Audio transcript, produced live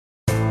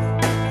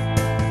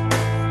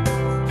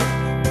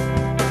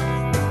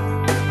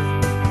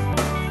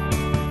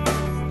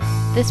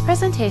This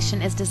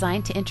presentation is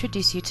designed to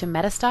introduce you to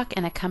Metastock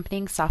and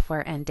accompanying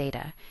software and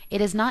data. It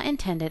is not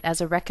intended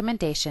as a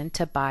recommendation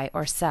to buy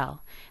or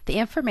sell. The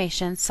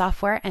information,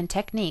 software, and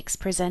techniques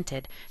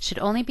presented should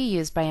only be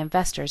used by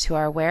investors who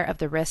are aware of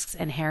the risks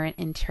inherent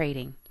in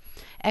trading.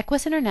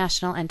 Equus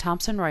International and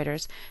Thomson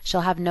Reuters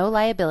shall have no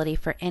liability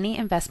for any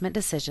investment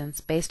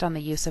decisions based on the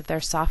use of their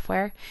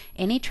software,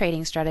 any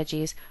trading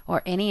strategies,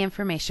 or any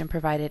information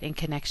provided in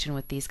connection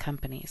with these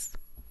companies.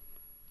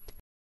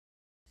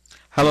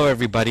 Hello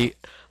everybody,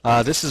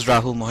 this is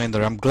Rahul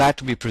Mohindar. I'm glad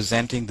to be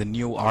presenting the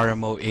new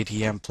RMO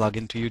ATM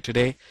plugin to you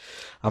today.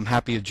 I'm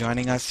happy you're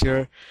joining us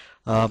here.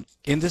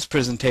 In this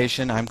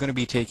presentation, I'm going to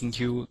be taking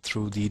you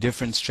through the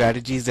different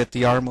strategies that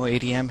the RMO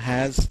ATM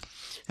has,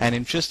 and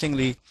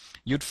interestingly,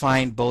 you'd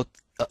find both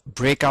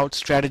breakout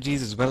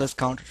strategies as well as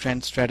counter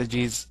trend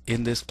strategies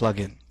in this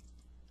plugin.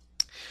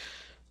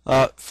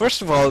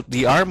 First of all,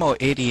 the RMO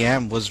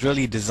ATM was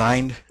really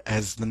designed,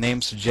 as the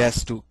name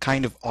suggests, to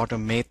kind of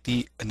automate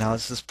the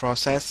analysis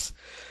process.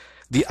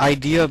 The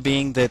idea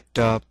being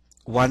that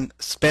one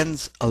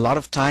spends a lot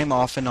of time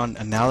often on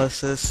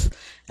analysis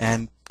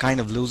and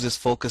kind of loses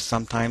focus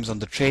sometimes on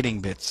the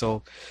trading bit.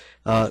 So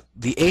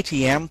the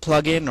ATM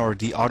plugin, or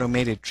the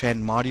Automated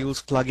Trend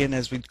Modules plugin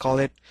as we'd call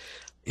it,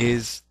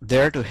 is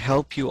there to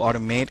help you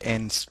automate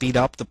and speed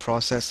up the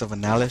process of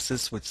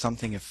analysis with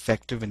something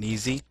effective and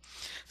easy,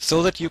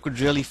 so that you could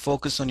really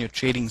focus on your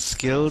trading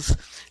skills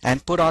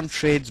and put on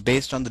trades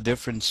based on the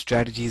different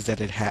strategies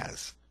that it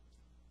has.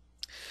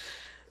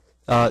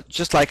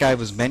 Just like I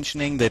was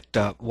mentioning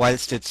that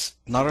whilst it's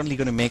not only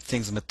going to make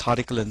things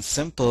methodical and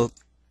simple,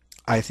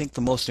 I think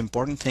the most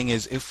important thing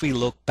is if we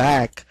look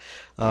back,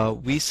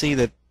 we see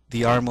that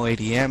the RMO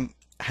ATM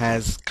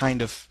has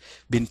kind of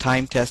been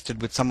time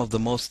tested with some of the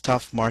most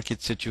tough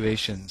market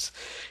situations,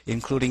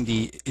 including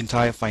the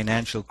entire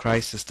financial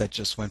crisis that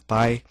just went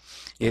by.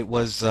 It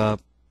was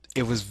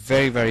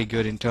very, very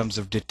good in terms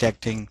of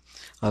detecting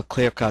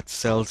clear-cut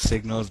sell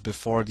signals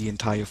before the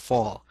entire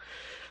fall.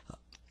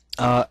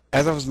 As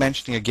I was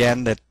mentioning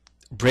again, that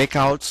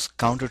breakouts,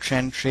 counter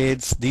trend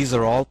trades, these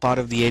are all part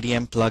of the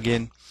ATM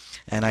plugin.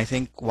 And I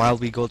think while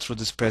we go through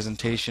this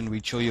presentation,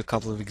 we show you a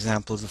couple of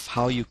examples of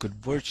how you could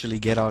virtually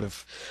get out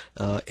of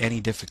any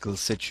difficult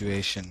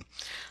situation.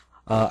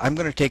 I'm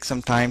going to take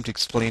some time to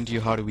explain to you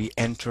how do we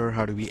enter,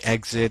 how do we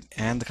exit,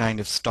 and the kind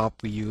of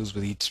stop we use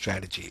with each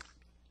strategy.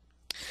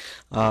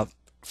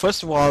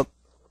 First of all,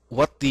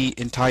 what the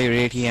entire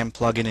ATM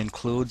plugin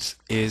includes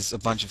is a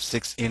bunch of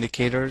 6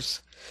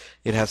 indicators.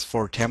 It has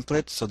 4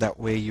 templates, so that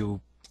way you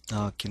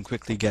can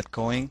quickly get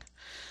going.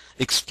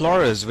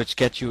 Explorers, which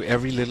get you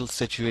every little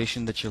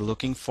situation that you're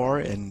looking for,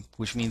 and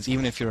which means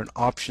even if you're an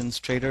options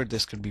trader,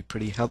 this could be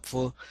pretty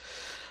helpful.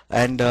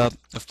 And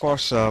of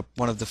course,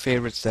 one of the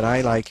favorites that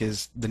I like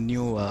is the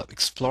new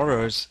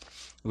Explorers,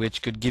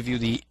 which could give you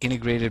the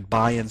integrated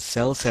buy and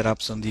sell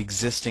setups on the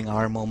existing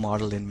RMO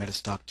model in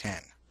Metastock 10.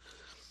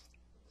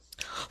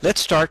 Let's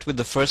start with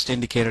the first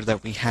indicator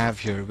that we have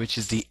here, which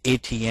is the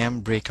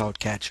ATM breakout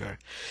catcher.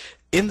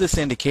 In this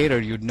indicator,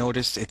 you'd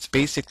notice it's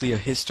basically a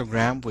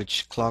histogram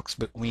which clocks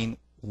between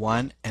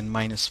 1 and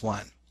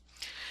 -1.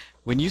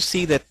 When you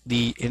see that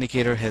the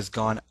indicator has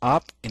gone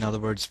up, in other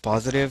words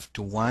positive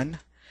to 1,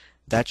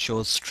 that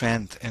shows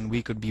strength, and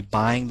we could be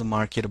buying the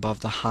market above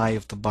the high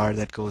of the bar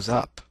that goes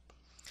up.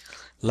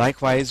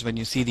 Likewise, when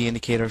you see the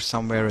indicator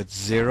somewhere at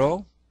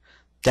 0,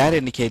 that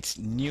indicates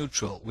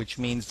neutral, which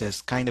means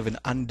there's kind of an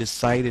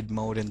undecided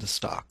mode in the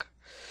stock.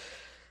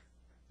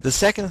 The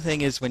second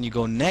thing is when you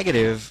go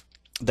negative,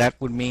 that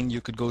would mean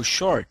you could go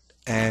short,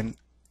 and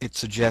it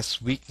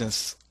suggests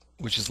weakness,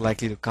 which is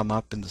likely to come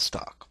up in the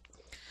stock.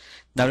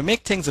 Now, to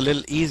make things a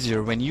little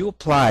easier, when you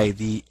apply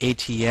the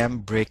ATM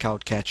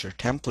breakout catcher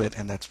template,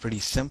 and that's pretty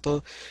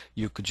simple,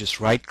 you could just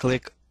right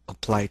click,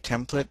 apply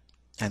template,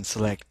 and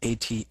select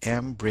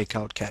ATM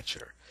breakout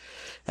catcher,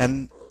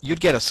 and you'd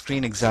get a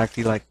screen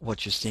exactly like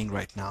what you're seeing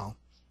right now.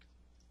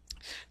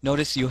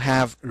 Notice you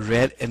have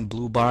red and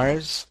blue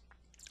bars.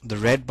 The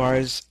red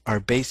bars are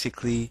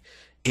basically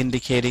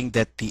indicating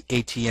that the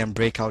ATM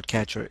breakout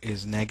catcher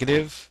is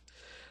negative.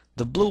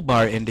 The blue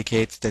bar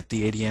indicates that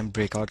the ATM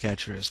breakout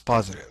catcher is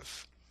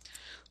positive.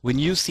 When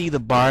you see the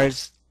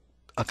bars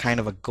a kind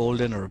of a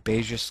golden or a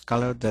beigeish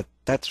color,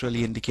 that's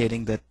really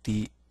indicating that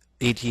the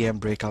ATM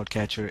breakout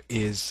catcher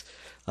is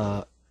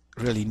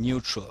really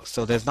neutral.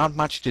 So there's not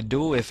much to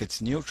do if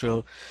it's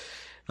neutral.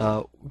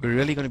 We're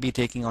really going to be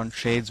taking on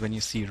trades when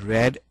you see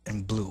red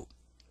and blue.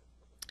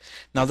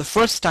 Now, the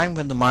first time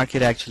when the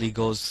market actually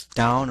goes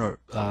down, or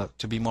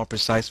to be more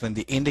precise, when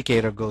the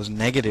indicator goes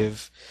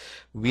negative,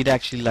 we'd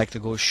actually like to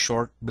go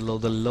short below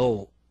the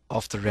low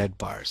of the red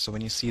bar. So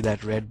when you see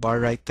that red bar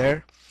right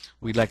there,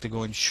 we'd like to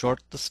go and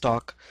short the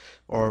stock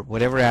or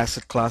whatever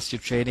asset class you're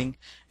trading.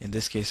 In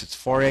this case, it's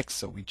Forex,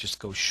 so we just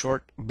go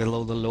short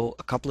below the low.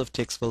 A couple of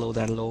ticks below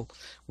that low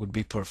would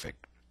be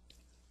perfect.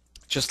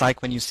 Just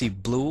like when you see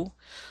blue,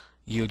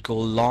 you'd go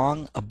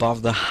long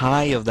above the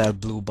high of that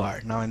blue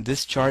bar. Now in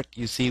this chart,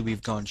 you see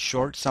we've gone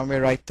short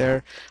somewhere right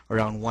there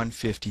around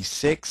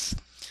 156,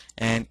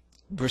 and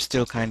we're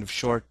still kind of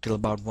short till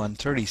about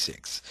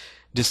 136.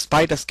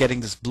 Despite us getting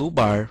this blue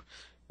bar,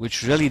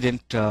 which really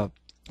didn't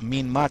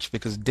mean much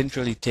because it didn't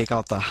really take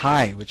out the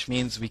high, which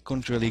means we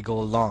couldn't really go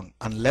long.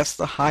 Unless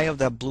the high of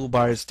that blue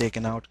bar is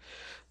taken out,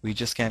 we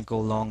just can't go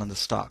long on the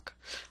stock,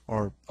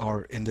 or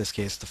in this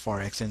case, the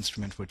Forex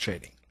instrument we're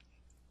trading.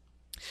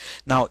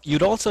 Now,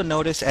 you'd also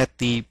notice at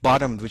the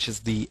bottom, which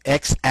is the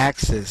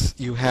x-axis,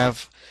 you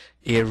have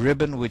a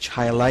ribbon which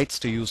highlights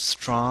to you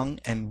strong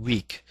and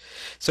weak.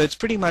 So it's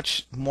pretty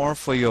much more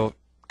for your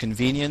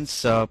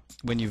convenience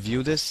when you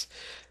view this.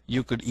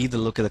 You could either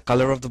look at the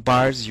color of the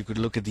bars, you could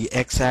look at the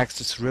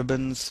x-axis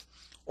ribbons,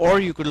 or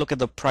you could look at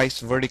the price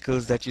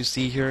verticals that you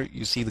see here.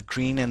 You see the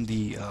green and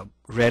the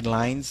red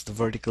lines, the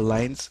vertical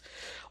lines.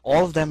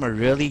 All of them are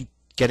really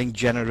getting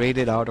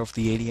generated out of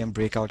the ATM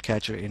breakout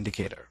catcher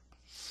indicator.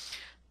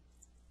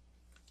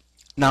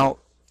 Now,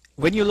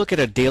 when you look at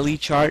a daily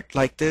chart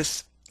like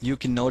this, you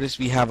can notice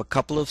we have a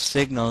couple of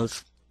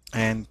signals,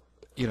 and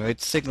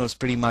it signals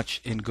pretty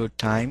much in good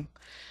time.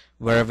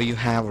 Wherever you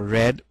have a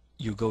red,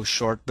 you go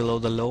short below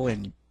the low,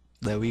 and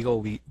there we go.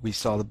 We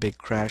saw the big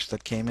crash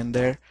that came in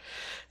there.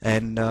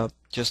 And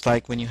just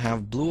like when you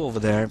have blue over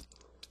there,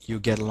 you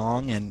get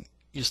long and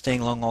you're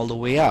staying long all the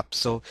way up.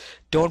 So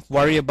don't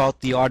worry about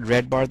the odd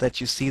red bar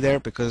that you see there,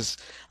 because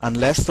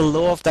unless the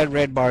low of that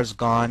red bar is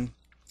gone,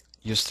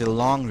 you're still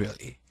long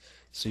really.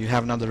 So you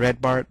have another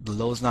red bar, the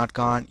low's not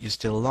gone, you're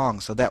still long.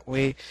 So that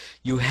way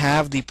you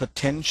have the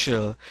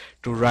potential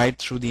to ride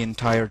through the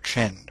entire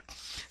trend.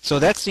 So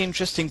that's the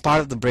interesting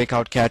part of the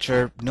breakout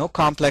catcher. No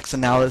complex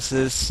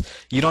analysis.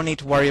 You don't need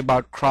to worry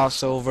about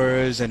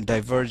crossovers and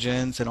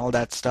divergence and all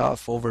that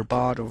stuff,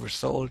 overbought,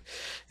 oversold.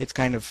 It's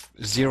kind of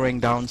zeroing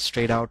down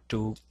straight out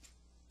to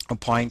a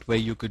point where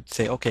you could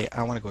say, okay,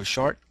 I want to go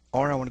short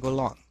or I want to go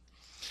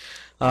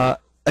long.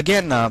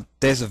 Again,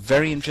 there's a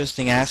very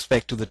interesting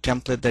aspect to the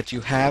template that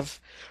you have.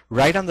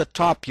 Right on the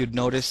top, you'd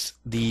notice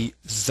the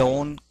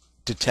zone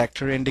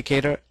detector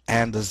indicator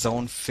and the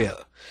zone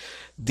fill.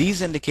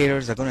 These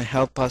indicators are going to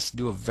help us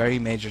do a very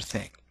major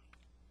thing.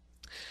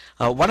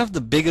 One of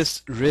the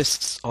biggest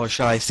risks, or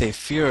shall I say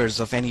fears,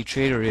 of any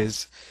trader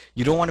is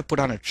you don't want to put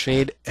on a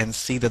trade and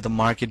see that the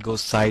market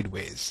goes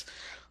sideways.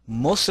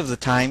 Most of the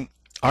time,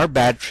 our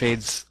bad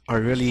trades are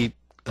really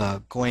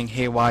going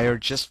haywire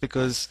just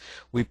because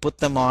we put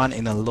them on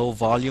in a low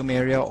volume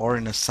area or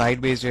in a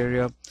sideways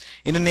area,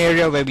 in an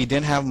area where we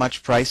didn't have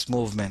much price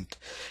movement,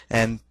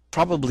 and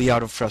probably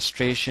out of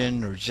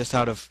frustration or just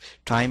out of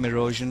time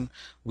erosion,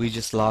 we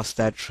just lost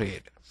that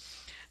trade.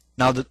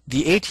 Now the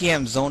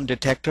ATM zone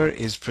detector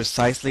is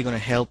precisely going to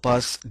help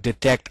us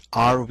detect,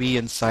 are we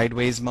in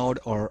sideways mode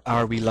or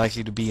are we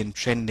likely to be in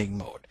trending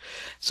mode.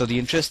 So the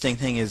interesting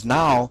thing is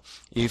now,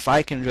 if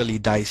I can really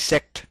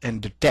dissect and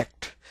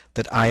detect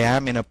that I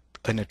am in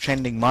a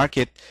trending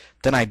market,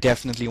 then I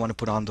definitely want to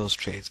put on those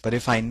trades. But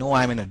if I know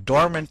I'm in a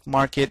dormant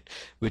market,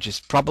 which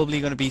is probably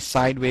going to be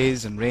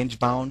sideways and range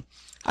bound,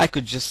 I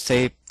could just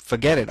say,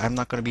 forget it, I'm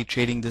not going to be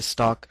trading this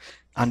stock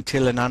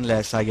until and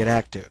unless I get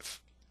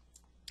active.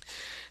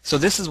 So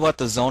this is what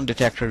the zone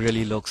detector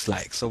really looks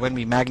like. So when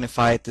we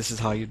magnify it, this is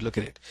how you'd look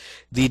at it.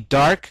 The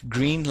dark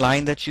green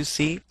line that you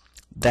see,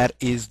 that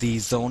is the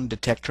zone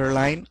detector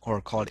line, or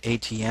called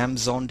ATM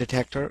zone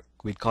detector.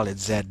 We'd call it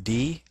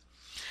ZD.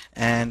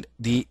 And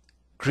the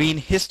green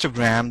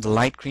histogram, the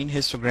light green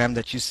histogram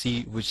that you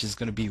see, which is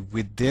going to be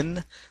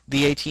within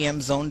the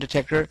ATM zone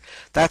detector,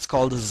 that's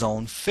called the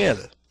zone fill.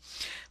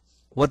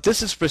 What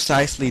this is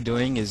precisely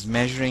doing is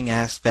measuring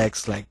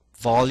aspects like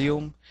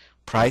volume,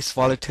 price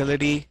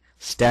volatility,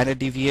 standard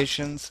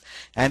deviations,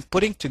 and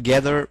putting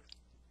together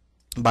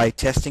by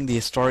testing the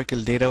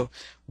historical data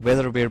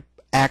whether we're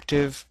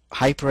active,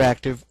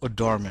 hyperactive, or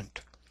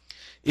dormant.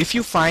 If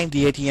you find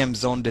the ATM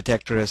zone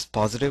detector as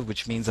positive,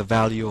 which means a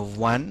value of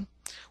 1,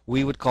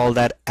 we would call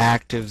that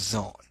active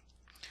zone.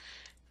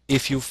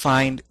 If you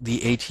find the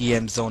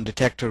ATM zone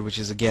detector, which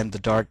is again the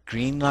dark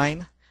green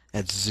line,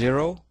 at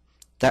 0,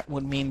 that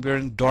would mean we're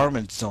in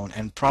dormant zone,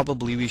 and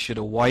probably we should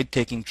avoid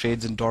taking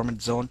trades in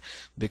dormant zone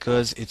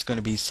because it's going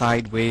to be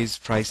sideways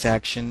price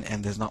action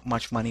and there's not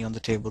much money on the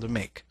table to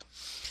make.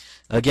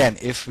 Again,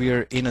 if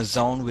we're in a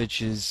zone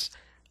which is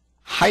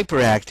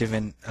hyperactive,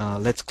 and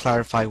let's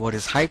clarify what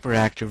is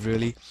hyperactive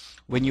really.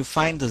 When you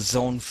find the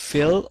zone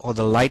fill or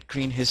the light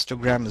green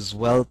histogram as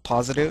well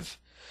positive,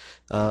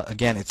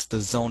 again it's the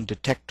zone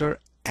detector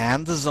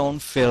and the zone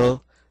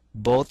fill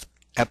both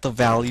at the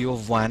value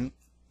of 1.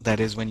 That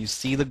is, when you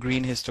see the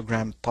green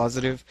histogram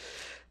positive,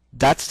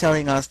 that's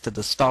telling us that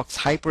the stock's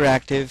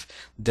hyperactive,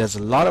 there's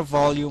a lot of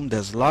volume,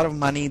 there's a lot of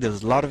money,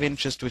 there's a lot of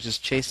interest which is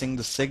chasing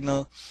the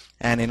signal,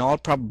 and in all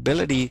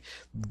probability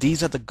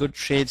these are the good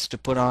trades to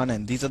put on,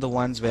 and these are the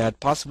ones where I'd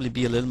possibly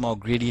be a little more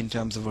greedy in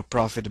terms of a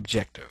profit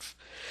objective.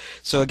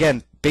 So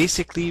again,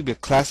 basically we're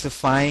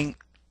classifying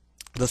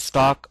the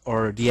stock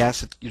or the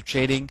asset you're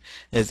trading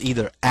as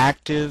either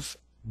active,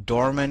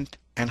 dormant,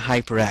 and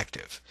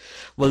hyperactive.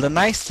 Well, the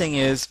nice thing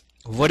is,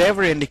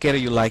 whatever indicator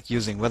you like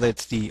using, whether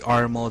it's the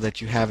RMO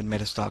that you have in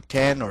Metastock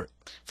 10 or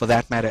for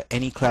that matter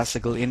any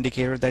classical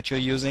indicator that you're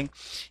using,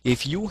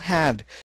 if you had